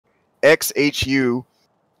xHu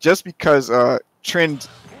just because the trend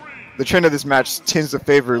of this match tends to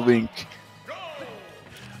favor Link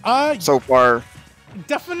so far.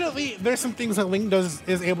 Definitely, there's some things that Link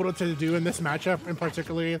is able to do in this matchup, and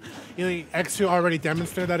particularly, xHu already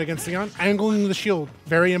demonstrated that against Leon. Angling the shield,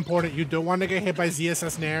 very important. You don't want to get hit by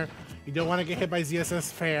ZSS Nair. You don't want to get hit by ZSS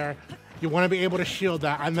Fair. You want to be able to shield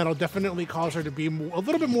that, and that'll definitely cause her to be a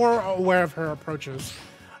little bit more aware of her approaches.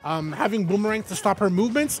 Having Boomerang to stop her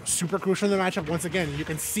movements, super crucial in the matchup. Once again, you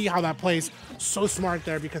can see how that plays so smart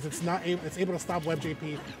there because it's able to stop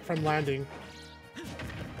WebbJP from landing.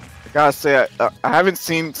 I gotta say, I haven't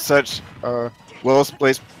seen such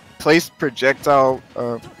placed projectile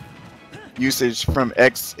usage from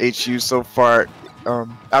xHu so far.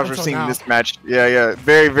 After seeing this match, yeah,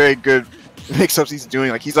 very, very good mix-ups he's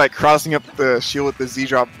doing. Like he's like crossing up the shield with the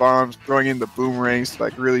Z-drop bombs, throwing in the boomerangs to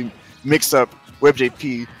like really mix up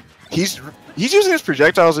WebbJP. He's using his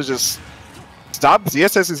projectiles to just stop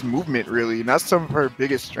ZSS's movement, really, and that's some of her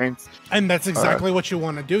biggest strengths. And that's exactly what you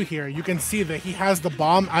want to do here. You can see that he has the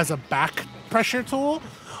bomb as a back pressure tool,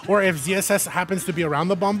 or if ZSS happens to be around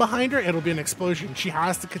the bomb behind her, it'll be an explosion. She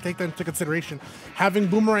has to take that into consideration. Having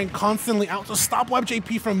Boomerang constantly out to stop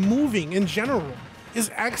WebbJP from moving in general is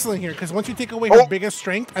excellent here, because once you take away her biggest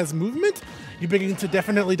strength as movement, you begin to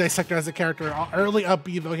definitely dissect her as a character. Early up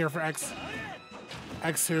B though here for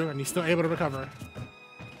xHu, and he's still able to recover.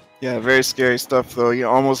 Yeah, very scary stuff though. You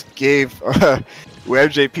almost gave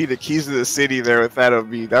WebbJP the keys to the city there with that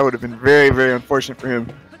OB. That would have been very, very unfortunate for him.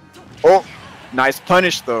 Oh, nice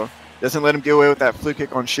punish though. Doesn't let him get away with that flip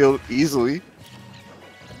kick on shield easily.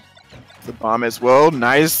 The bomb as well.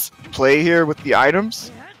 Nice play here with the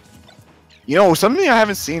items. You know, something I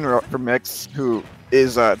haven't seen from xHu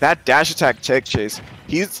is that dash attack tech chase.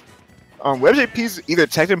 He's WebbJP's either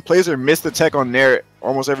tech in plays or missed the tech on Nair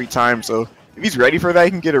almost every time, so if he's ready for that,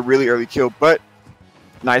 he can get a really early kill. But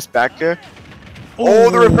nice back air. Oh,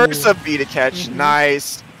 the reverse up B to catch.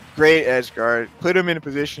 Nice. Great edge guard. Put him in a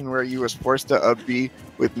position where he was forced to up B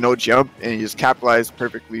with no jump, and he just capitalized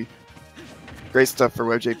perfectly. Great stuff for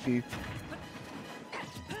WebbJP.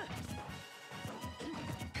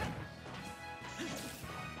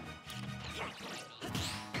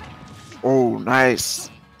 Oh, nice.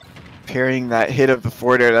 Parrying that hit of the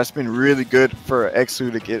forward air. That's been really good for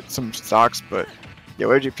xHu to get some stocks, but yeah,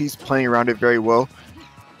 WebbJP's playing around it very well.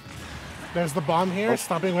 There's the bomb here,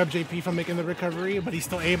 stopping WebbJP from making the recovery, but he's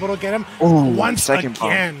still able to get him. Ooh, once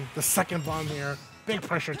again. The second bomb here. Big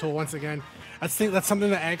pressure tool once again. I think that's something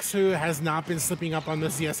that xHu has not been slipping up on the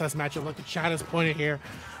ZSS matchup, like the chat has pointed here.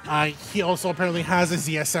 He also apparently has a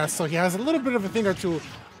ZSS, so he has a little bit of a thing or two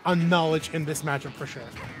on knowledge in this matchup for sure.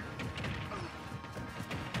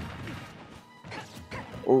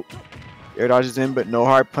 Oh, air dodges in, but no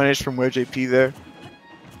hard punish from WebbJP there.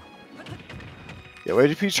 Yeah,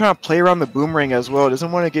 WebbJP's trying to play around the boomerang as well.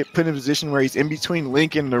 Doesn't want to get put in a position where he's in between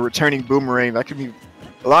Link and the returning boomerang. That could be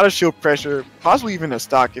a lot of shield pressure, possibly even a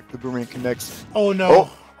stock if the boomerang connects. Oh no.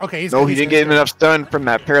 Oh, okay. He didn't get enough stun from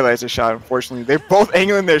that paralyzer shot, unfortunately. They're both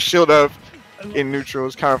angling their shield up in neutral.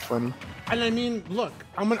 It's kind of funny. And I mean, look,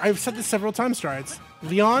 I've said this several times, Strides.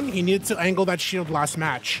 Leon, he needed to angle that shield last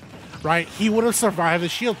match, right? He would have survived the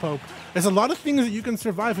shield poke. There's a lot of things that you can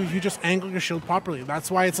survive if you just angle your shield properly. That's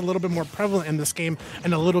why it's a little bit more prevalent in this game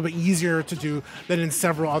and a little bit easier to do than in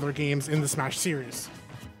several other games in the Smash series.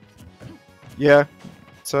 Yeah,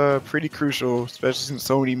 it's pretty crucial, especially since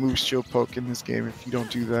so many moves shield poke in this game if you don't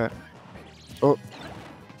do that. Oh,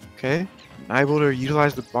 okay. Not able to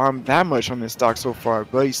utilize the bomb that much on this stock so far,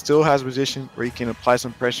 but he still has a position where he can apply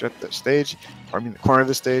some pressure at the stage, or I mean the corner of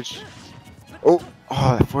the stage. Oh,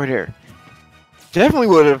 that forward air. Definitely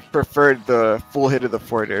would have preferred the full hit of the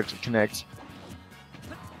forward air to connect.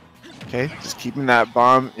 Okay, just keeping that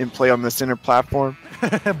bomb in play on the center platform.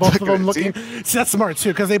 Both of them looking. See, that's smart too,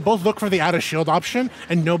 because they both look for the out of shield option,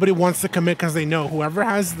 and nobody wants to commit because they know whoever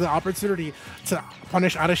has the opportunity to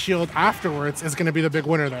punish out of shield afterwards is going to be the big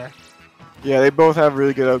winner there. Yeah, they both have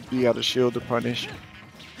really good up B out of shield to punish.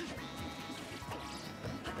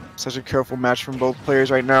 Such a careful match from both players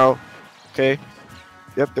right now. Okay.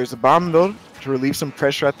 Yep, there's a bomb though to relieve some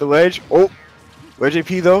pressure at the ledge. Oh,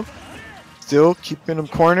 WebbJP though, still keeping him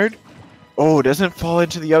cornered. Oh, doesn't fall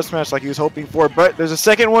into the up smash like he was hoping for, but there's a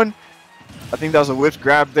second one. I think that was a whiff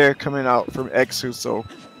grab there coming out from xHu, so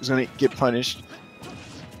he's gonna get punished.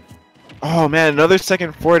 Oh man, another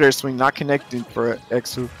second forward air swing not connecting for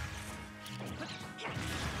xHu.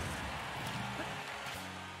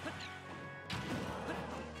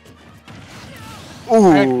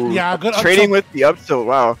 Ooh, yeah, good trading with the up tilt.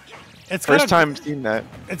 Wow, it's first time seeing that.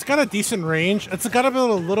 It's got a decent range. It's got a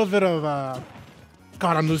little bit of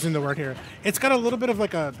God, I'm losing the word here. It's got a little bit of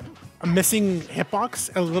like a missing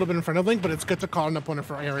hitbox, a little bit in front of Link, but it's good to call an opponent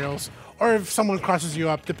for aerials, or if someone crosses you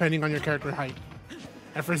up, depending on your character height.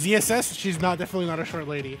 And for ZSS, she's definitely not a short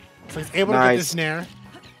lady, so he's able to get this nair.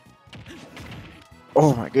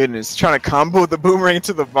 Oh my goodness, trying to combo the boomerang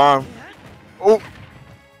into the bomb. Oh,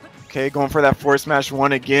 okay, going for that forward smash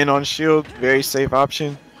 1 again on shield. Very safe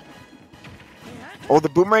option. Oh, the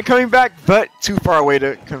boomerang coming back, but too far away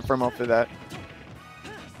to confirm off of that.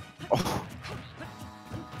 Oh.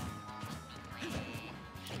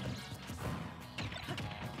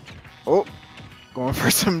 Oh, going for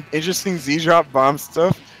some interesting Z-drop bomb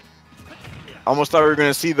stuff. Almost thought we were going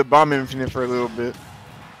to see the bomb infinite for a little bit.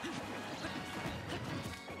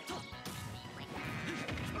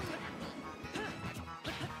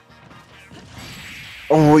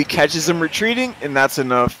 Oh, he catches him retreating, and that's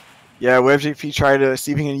enough. Yeah, WebbJP tried to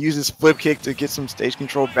see if he can use his flip kick to get some stage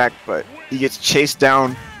control back, but he gets chased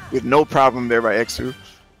down with no problem there by xHu.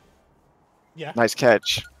 Yeah. Nice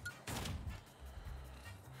catch.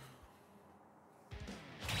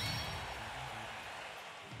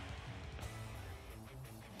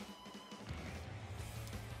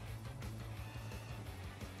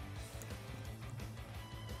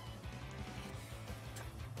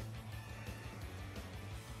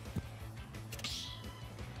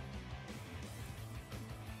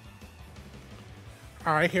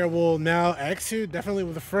 All right, here we'll now xHu definitely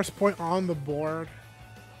with the first point on the board.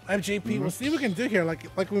 WebbJP, we'll see what we can do here. Like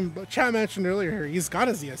when Chad mentioned earlier here, he's got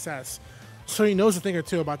his ZSS, so he knows a thing or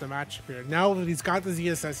two about the matchup here. Now that he's got the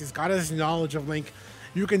ZSS, he's got his knowledge of Link.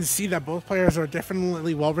 You can see that both players are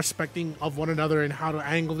definitely well respecting of one another and how to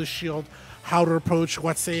angle the shield, how to approach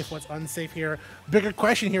what's safe, what's unsafe here. Bigger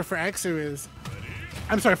question here for xHu is,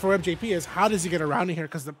 I'm sorry, for WebbJP is how does he get around in here?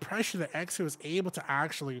 Because the pressure that xHu is able to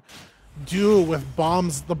actually do with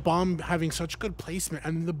bombs, the bomb having such good placement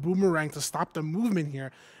and the boomerang to stop the movement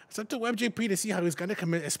here. It's up to WebbJP to see how he's going to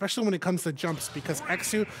commit, especially when it comes to jumps, because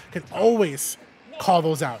xHu can always call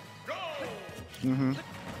those out.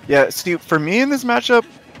 Yeah, see, for me in this matchup,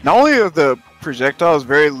 not only are the projectiles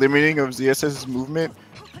very limiting of ZSS's movement,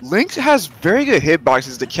 Link has very good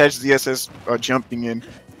hitboxes to catch ZSS jumping in.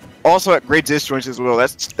 Also at great disjoints as well.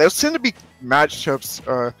 Those tend to be matchups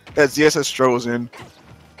that ZSS struggles in.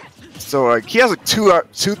 So he has like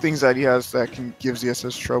two things that he has that can give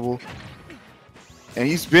ZSS trouble, and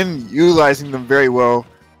he's been utilizing them very well.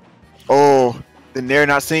 Oh, the Nair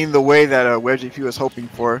not seeing the way that WebbJP was hoping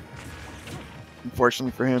for,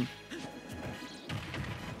 unfortunately for him.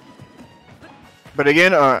 But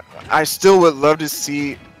again, I still would love to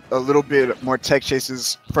see a little bit more tech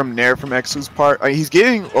chases from Nair from xHu's part. He's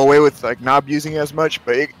getting away with like not abusing it as much,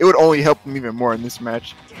 but it would only help him even more in this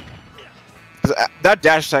match. That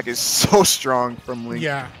dash attack is so strong from Link.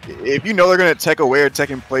 Yeah. If you know they're going to tech away or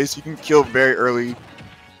tech in place, you can kill very early.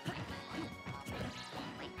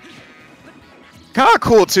 Kind of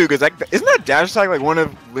cool too, because isn't that dash attack like one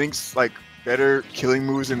of Link's like better killing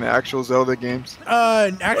moves in the actual Zelda games?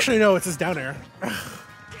 Actually no, it's his down air.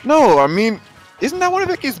 No, I mean, isn't that one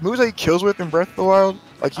of his moves that he kills with in Breath of the Wild?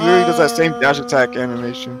 Like he really does that same dash attack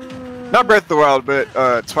animation. Not Breath of the Wild,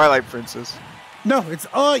 but Twilight Princess. No, it's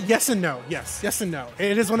yes and no. Yes and no.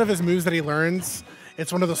 It is one of his moves that he learns.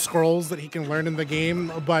 It's one of the scrolls that he can learn in the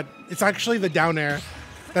game, but it's actually the down air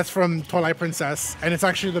that's from Twilight Princess, and it's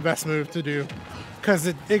actually the best move to do because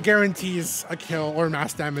it guarantees a kill or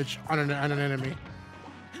mass damage on an enemy.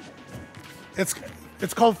 It's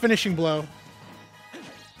called finishing blow.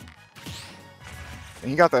 And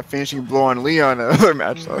he got that finishing blow on Leon in another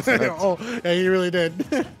match. So oh, yeah, he really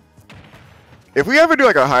did. If we ever do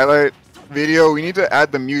like a highlight video, we need to add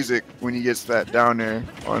the music when he gets that down there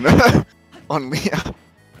on on Leon.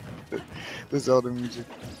 The Zelda music.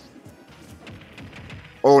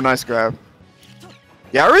 Oh, nice grab.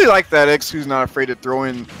 Yeah, I really like that xHu's not afraid to throw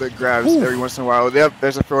in the grabs every once in a while. Yep,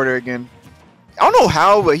 there's a forward air again. I don't know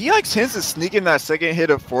how, but he like tends to sneak in that second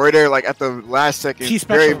hit of forward air like at the last second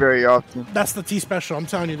very, very often. That's the T special. I'm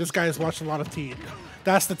telling you, this guy has watched a lot of T.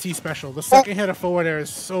 That's the T special. The second hit of forward air is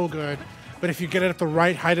so good. But if you get it at the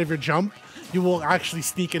right height of your jump, you will actually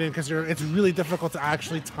sneak it in because it's really difficult to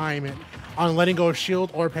actually time it on letting go of shield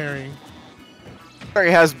or parrying. He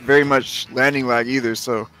has very much landing lag either,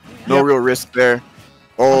 so no real risk there.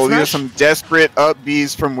 Oh, these are some desperate up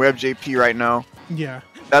Bs from WebbJP right now. Yeah.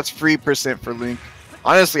 That's free % for Link.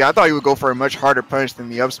 Honestly, I thought he would go for a much harder punch than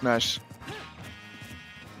the up smash.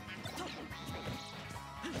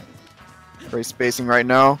 Great spacing right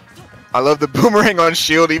now. I love the boomerang on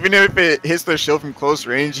shield. Even if it hits the shield from close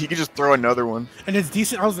range, he can just throw another one. And it's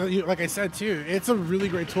decent. Like I said too, it's a really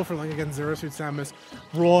great tool for Link against Zero Suit Samus,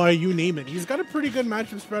 Roy, you name it. He's got a pretty good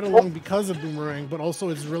matchup spread along because of boomerang, but also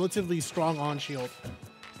it's relatively strong on shield,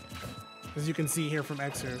 as you can see here from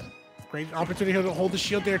xHu. Great opportunity here to hold the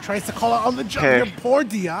shield there. Tries to call out on the jump here. Poor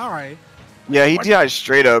DI. Yeah, he DI'd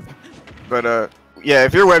straight up. But yeah,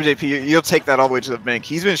 if you're WebbJP, you'll take that all the way to the bank.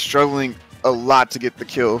 He's been struggling a lot to get the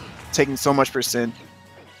kill, taking so much %.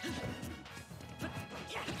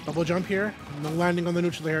 Double jump here, no landing on the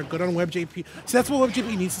neutral here. Good on WebbJP. So that's what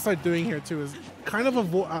WebbJP needs to start doing here too. Is kind of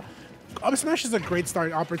avoid. Up smash is a great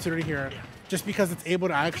start opportunity here, just because it's able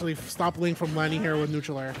to actually stop Link from landing here with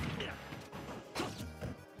neutral air.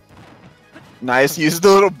 Nice. Use the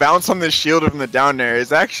little bounce on the shield from the down air.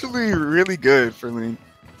 It's actually really good for Link.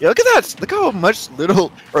 Yeah, look at that. Look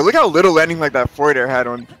how little landing like that forward air had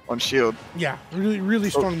on shield. Yeah,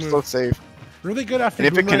 really strong move. So safe. Really good after.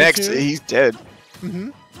 And if it connects, he's dead.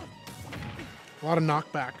 A lot of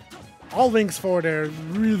knockback. All Link's forward air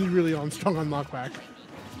really on strong on knockback.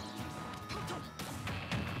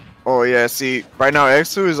 Oh yeah, see, right now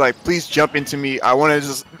xHu is like, please jump into me. I want to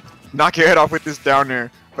just knock your head off with this down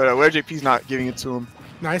air. But WebbJP's not giving it to him.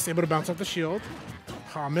 Nice, able to bounce off the shield.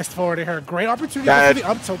 Oh, missed forward here. Great opportunity for the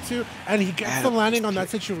up tilt too. And he gets the landing on that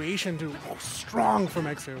situation too. Oh, strong from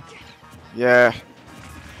xHu. Yeah.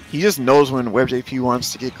 He just knows when WebbJP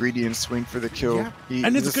wants to get greedy and swing for the kill. Yeah.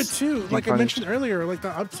 And it's good too. Like I mentioned earlier, like the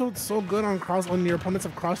up tilt's so good on when your opponents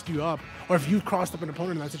have crossed you up, or if you've crossed up an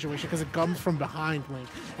opponent in that situation, because it comes from behind Link.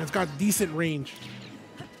 And it's got decent range.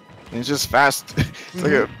 And it's just fast.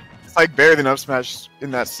 It's like better than up smash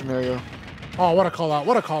in that scenario. Oh, what a call out.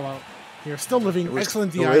 What a call out. Here, still living.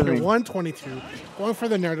 Excellent DI here. 122. Going for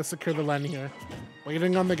the nair to secure the landing here.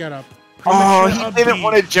 Waiting on the get up. Oh, he didn't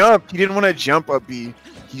want to jump. He didn't want to jump up B.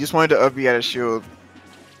 He just wanted to up B at a shield.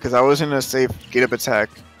 Because I wasn't a safe get up attack.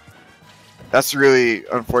 That's really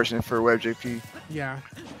unfortunate for WebbJP. Yeah.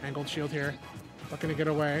 Angled shield here. Looking to get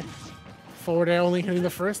away. Forward air only hitting the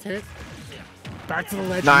first hit. Back to the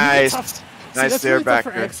ledge. Nice. Nice there back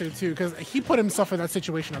for xHu too, because he put himself in that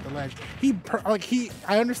situation at the ledge.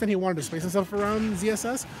 I understand he wanted to space himself around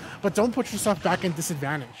ZSS, but don't put yourself back in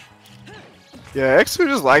disadvantage. Yeah, xHu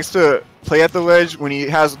just likes to play at the ledge when he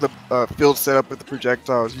has the field set up with the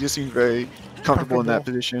projectiles. He just seems very comfortable in that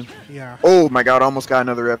position. Yeah. Oh my god, almost got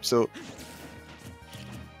another rep tilt.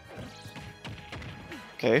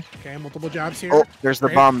 Okay. Okay, multiple jabs here. Oh, there's the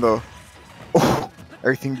bomb though. Oh,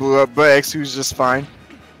 everything blew up, but xHu's just fine.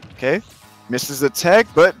 Okay. Misses the tech,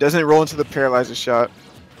 but doesn't roll into the paralyzer shot.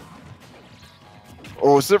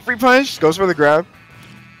 Oh, it's a free punch. Goes for the grab.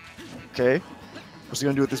 Okay. What's he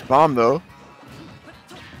gonna do with this bomb though?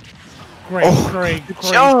 Great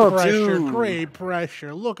pressure. Dude. Great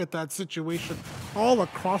pressure. Look at that situation. All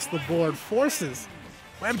across the board. Forces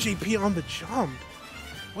WebbJP on the jump.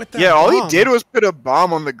 With that all bomb. he did was put a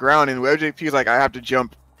bomb on the ground, and WebbJP is like, I have to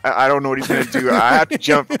jump. I don't know what he's gonna do. I have to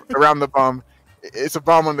jump around the bomb. It's a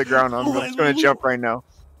bomb on the ground. I'm just going to jump right now.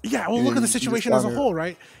 Yeah, well, look at the situation as a whole,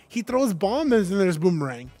 right? He throws bomb, and then there's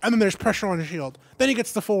boomerang. And then there's pressure on his shield. Then he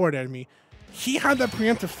gets the forward enemy. He had that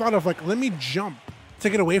preemptive thought of, like, let me jump to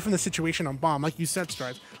get away from the situation on bomb. Like you said,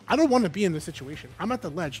 Strides. I don't want to be in this situation. I'm at the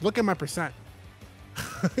ledge. Look at my %.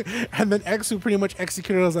 And then xHu pretty much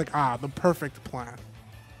executed as, like, the perfect plan.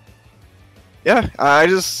 Yeah,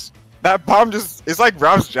 that bomb just, it's like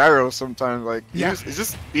Rob's gyro sometimes. Like, it's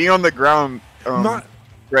just being on the ground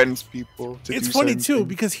threatens people to It's do funny too, things.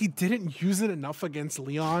 because he didn't use it enough against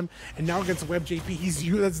Leon, and now against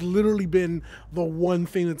WebbJP, that's literally been the one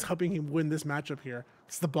thing that's helping him win this matchup here.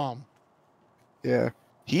 It's the bomb. Yeah.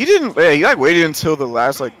 He didn't, he like waited until the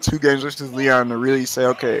last like 2 games versus Leon to really say,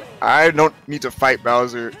 okay, I don't need to fight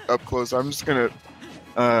Bowser up close. I'm just going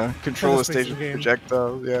to control the stage with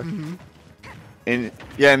projectiles. Yeah. And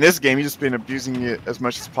yeah, in this game, he's just been abusing it as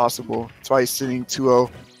much as possible. That's why he's sitting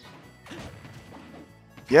 2-0.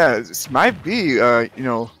 Yeah, this might be, you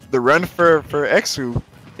know, the run for xHu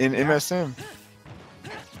in MSM.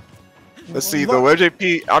 Let's see, the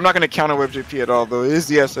WebbJP, I'm not going to count on WebbJP at all, though. His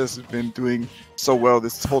DSS has been doing so well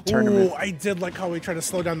this whole tournament. Oh, I did like how he tried to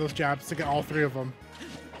slow down those jabs to get all 3 of them.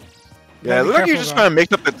 Yeah, it looks like you're just trying to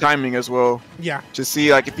make up the timing as well. Yeah. To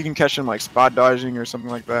see like if you can catch him like spot dodging or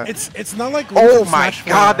something like that. It's not like oh my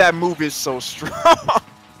god, that move is so strong.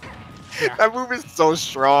 That move is so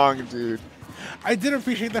strong, dude. I did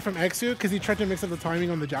appreciate that from xHu because he tried to mix up the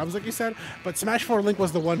timing on the jabs, like you said. But Smash 4 Link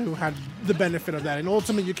was the one who had the benefit of that. In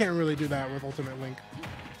Ultimate, you can't really do that with Ultimate Link.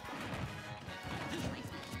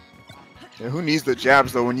 Yeah, who needs the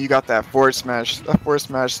jabs though when you got that forward smash? That forward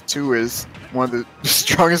smash 2 is one of the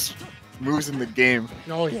strongest moves in the game.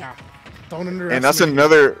 Oh yeah, don't underestimate.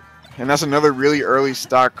 And that's another really early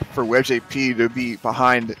stock for WebbJP to be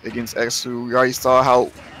behind against xHu. We already saw how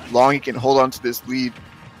long he can hold on to this lead.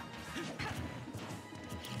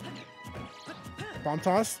 Bomb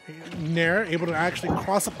toss. Nair able to actually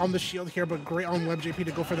cross up on the shield here, but great on WebbJP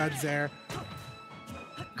to go for that Zair.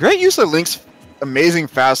 Great use of Link's amazing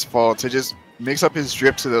fast fall to just mix up his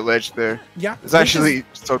drip to the ledge there. Yeah, it's actually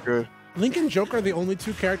so good. Link and Joker are the only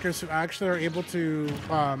two characters who actually are able to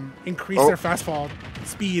increase their fast fall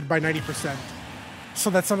speed by 90%. So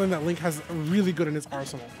that's something that Link has really good in his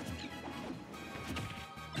arsenal.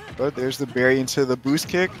 But there's the berry into the boost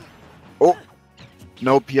kick. Oh,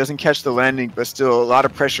 nope, he doesn't catch the landing, but still a lot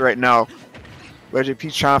of pressure right now.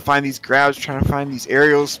 WebbJP trying to find these grabs, trying to find these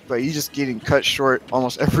aerials, but he's just getting cut short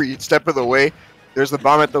almost every step of the way. There's the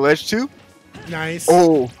bomb at the ledge too. Nice.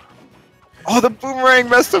 Oh, the boomerang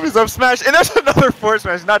messed up his up smash, and there's another forward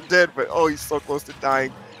smash. Not dead, but oh, he's so close to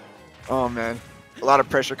dying. Oh man, a lot of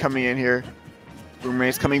pressure coming in here.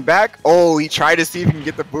 Boomerang's coming back. Oh, he tried to see if he can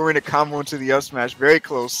get the boomerang to combo into the up smash. Very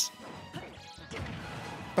close.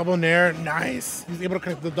 Double nair, nice. He's able to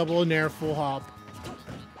connect the double nair full hop.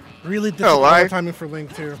 Really difficult timing for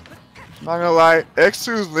Link too. Not gonna lie,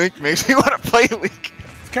 xHu's Link makes me want to play Link.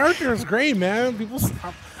 His character is great, man.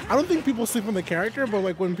 I don't think people sleep on the character, but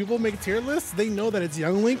like when people make tier lists, they know that it's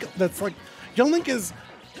Young Link. That's like Young Link is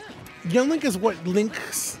what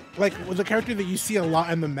Link's like the character that you see a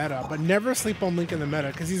lot in the meta, but never sleep on Link in the meta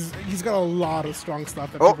because he's got a lot of strong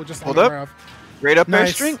stuff that people just aren't aware of. Great up air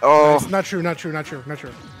string. Oh, nice. Not true.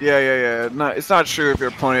 Yeah. It's not true if your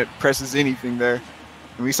opponent presses anything there.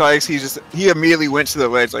 And we saw he immediately went to the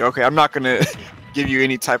ledge like, okay, I'm not gonna give you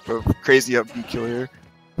any type of crazy up B kill here.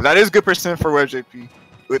 But that is good percent for WebbJP.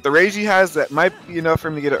 With the rage he has, that might be enough for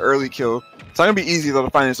him to get an early kill. It's not gonna be easy though to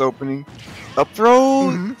find this opening. Up throw,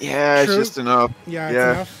 yeah, true. It's just enough. Yeah, it's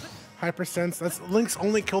enough. High percents. That's Link's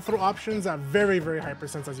only kill throw options at very, very high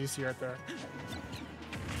percents as you see right there.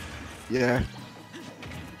 Yeah.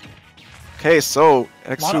 Okay, so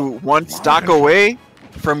xHu one stock away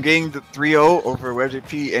from getting the 3-0 over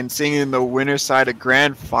WebbJP and seeing in the winner's side of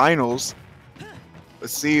Grand Finals.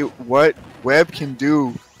 Let's see what Webb can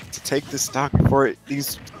do to take this stock before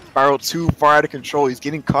these spiral too far out of control. He's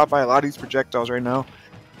getting caught by a lot of these projectiles right now.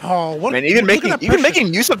 Oh, what? Man, even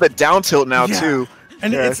making use of the down tilt now too.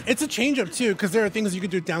 And it's a change up too, because there are things you can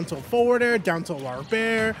do down tilt forward air, down tilt large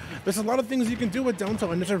bear. There's a lot of things you can do with down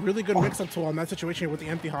tilt, and it's a really good mix up tool on that situation with the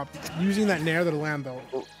empty hop. Using that nair to land though,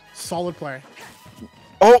 solid play.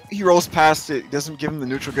 Oh, he rolls past it. Doesn't give him the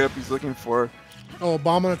neutral get up he's looking for. Oh,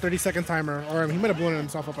 bomb on a 30-second timer, or he might have blown it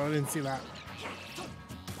himself up. I didn't see that.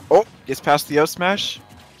 Oh, gets past the up smash.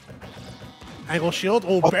 Angle shield.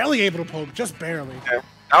 Oh, barely able to poke, just barely. Yeah.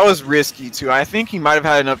 That was risky too. I think he might have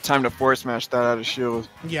had enough time to forward smash that out of shield.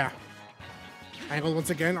 Yeah. Angle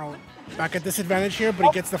once again. Back at disadvantage here, but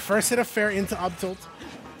he gets the first hit of fair into up tilt.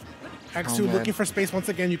 xHu looking for space once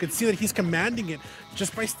again. You can see that he's commanding it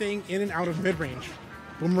just by staying in and out of mid range.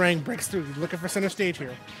 Boomerang breaks through. He's looking for center stage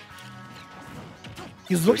here.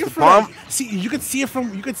 He's looking for that. See, you can see it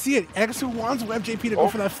xHu wants WebbJP to go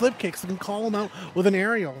for that flip kick so he can call him out with an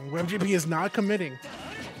aerial. WebbJP is not committing.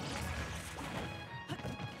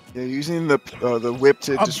 Yeah, using the whip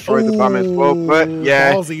to destroy the bomb as well, but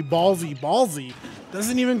yeah. Ballsy.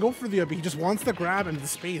 Doesn't even go for the up. He just wants the grab into the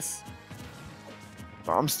space.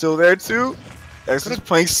 Bomb's still there too. xHu's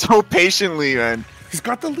playing so patiently, man. He's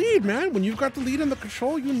got the lead, man. When you've got the lead and the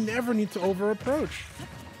control, you never need to over approach.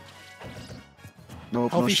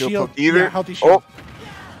 Nope, no shield poke either. Yeah, healthy shield.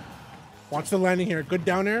 Watch the landing here. Good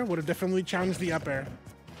down air would have definitely challenged the up air.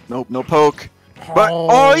 Nope, no poke.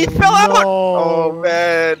 But he fell out. Oh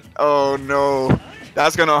man. Oh no.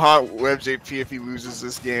 That's gonna haunt WebbJP if he loses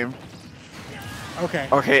this game. Okay.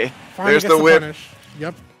 Okay. Finally there's the whip. Punish.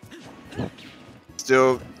 Yep.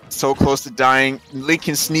 Still so close to dying. Link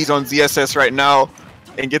can sneeze on ZSS right now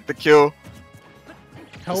and get the kill.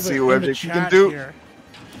 Let's see what WebbJP can do. Here.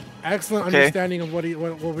 Excellent understanding of what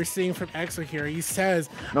we're seeing from xHu here. He says,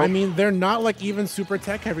 I mean, they're not like even super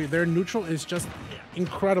tech heavy. Their neutral is just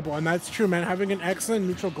incredible, and that's true, man. Having an excellent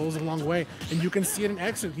neutral goes a long way, and you can see it in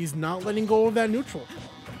xHu. He's not letting go of that neutral.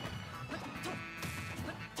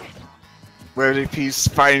 WebbJP's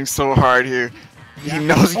fighting so hard here. Yeah. He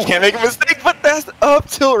knows he can't make a mistake, but that up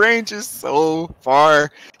tilt range is so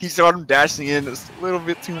far. He's got him dashing in just a little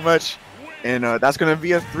bit too much, and that's going to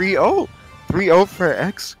be a 3-0. 3-0 for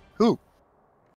xHu.